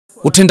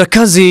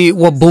Utendakazi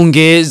wa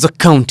bunge za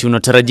kaunti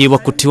unatarajiwa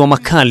kutiwa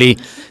makali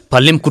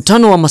pale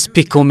mkutano wa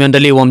maspika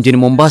umeandaliwa mjini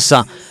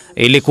Mombasa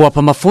ili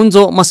kuwapa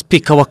mafunzo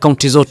maspika wa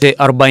kaunti zote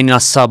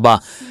 47.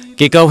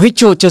 Kikao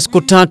hicho cha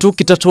siku tatu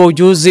kitatoa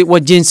ujuzi wa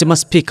jinsi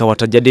maspika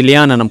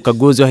watajadiliana na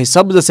mkaguzi wa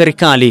hesabu za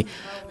serikali,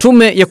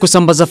 tume ya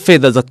kusambaza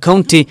fedha za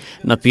kaunti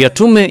na pia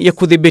tume ya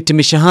kudhibiti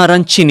mishahara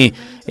nchini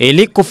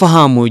ili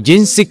kufahamu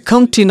jinsi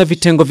kaunti na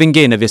vitengo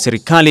vingine vya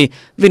serikali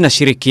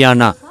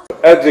vinashirikiana.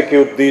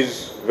 Execute these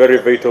very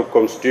vital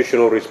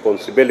constitutional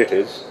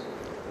responsibilities,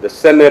 the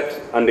Senate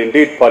and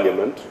indeed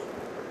Parliament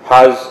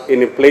has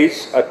in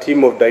place a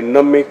team of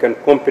dynamic and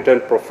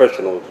competent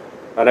professionals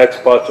and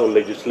experts on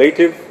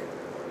legislative,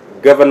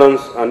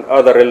 governance and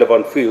other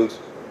relevant fields,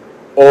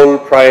 all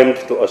primed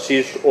to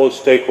assist all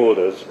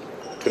stakeholders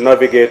to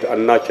navigate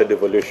and nurture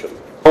devolution.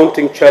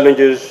 Mounting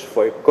challenges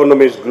for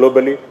economies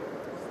globally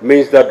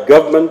means that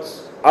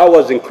governments,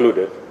 ours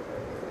included,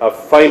 are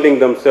finding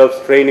themselves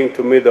training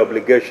to meet the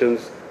obligations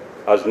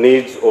as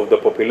needs of the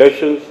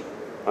populations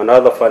and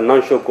other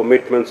financial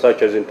commitments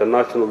such as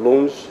international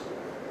loans,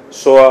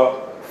 so are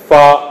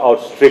far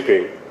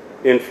outstripping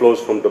inflows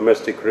from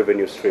domestic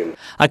revenue streams.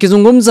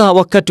 Akizungumza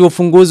wakati wa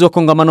ufunguzi wa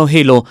kongamano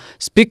hilo,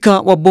 Spika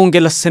wa Bunge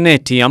la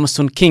Seneti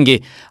Amason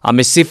Kingi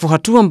amesifu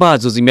hatua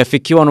ambazo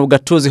zimeafikiwa na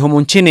ugatuzi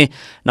humu nchini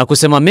na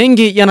kusema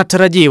mengi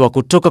yanatarajiwa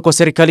kutoka kwa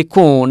serikali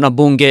kuu na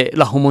bunge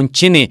la humu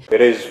nchini.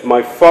 It is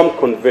my firm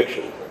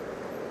conviction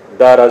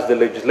that as the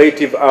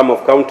legislative arm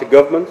of county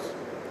governments,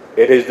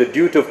 it is the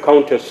duty of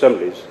county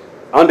assemblies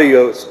under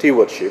your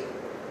stewardship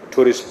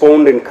to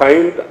respond in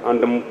kind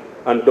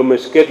and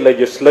domesticate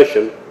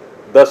legislation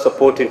that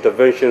support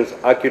interventions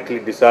acutely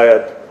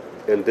desired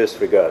in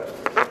this regard.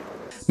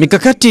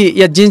 Mikakati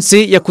ya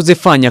jinsi ya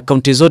kuzifanya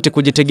kaunti zote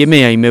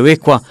kujitegemea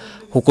imewekwa,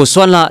 huku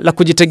swala la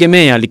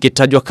kujitegemea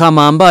likitajwa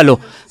kama ambalo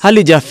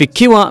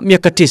halijafikiwa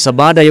miaka 9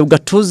 baada ya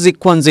ugatuzi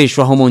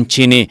kuanzishwa humu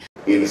nchini.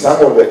 In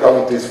some of the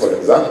counties, for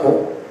example,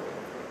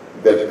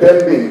 the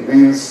pending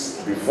bills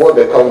before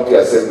the county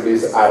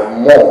assemblies are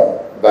more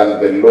than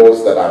the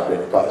laws that have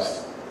been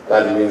passed.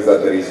 That means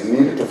that there is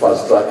need to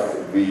fast track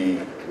the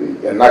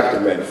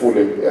full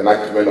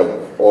enactment of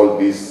all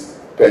these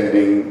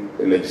pending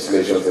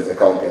legislations at the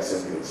county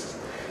assemblies.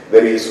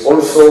 There is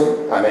also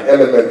an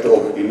element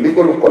of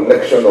illegal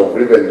collection of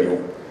revenue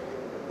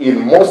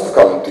in most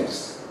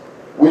counties,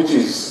 which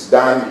is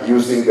done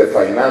using the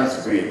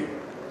finance bill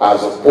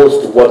as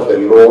opposed to what the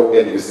law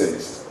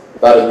envisages.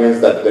 That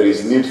means that there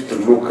is need to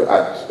look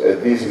at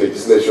these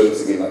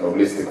legislations in an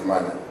holistic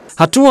manner.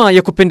 Hatua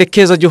ya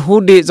kupendekeza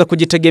juhudi za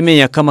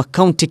kujitegemea kama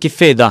kaunti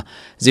kifedha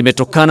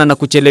zimetokana na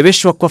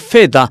kucheleweshwa kwa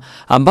fedha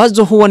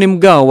ambazo huwa ni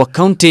mgao wa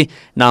kaunti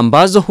na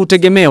ambazo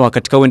hutegemewa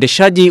katika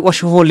uendeshaji wa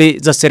shughuli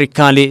za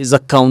serikali za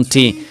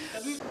kaunti.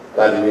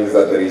 That means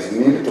that there is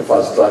need to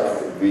fast track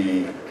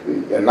the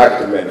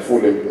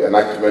full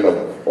enactment of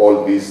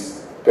all these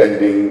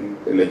pending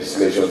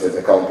legislations at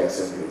the county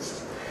assemblies.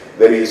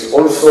 There is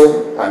also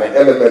an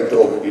element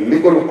of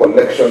illegal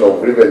collection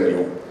of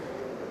revenue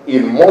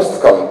in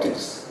most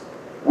counties,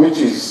 which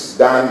is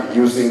done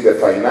using the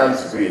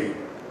finance bill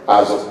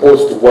as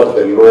opposed to what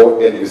the law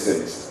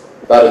envisages.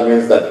 That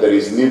means that there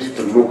is need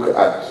to look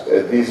at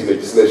these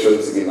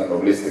legislations in an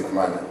holistic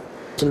manner.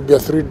 It will be a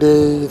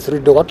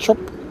three-day workshop,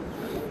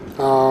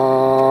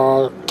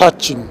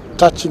 touching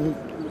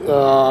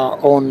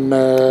on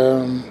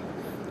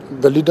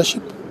the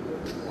leadership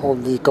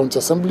of the county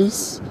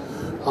assemblies,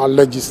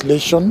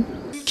 legislation.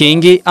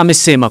 Kingi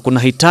amesema kuna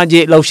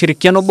hitaji la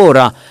ushirikiano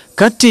bora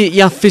kati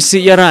ya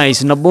afisi ya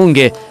rais na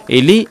bunge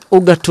ili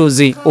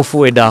ugatuzi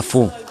ufue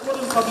dafu.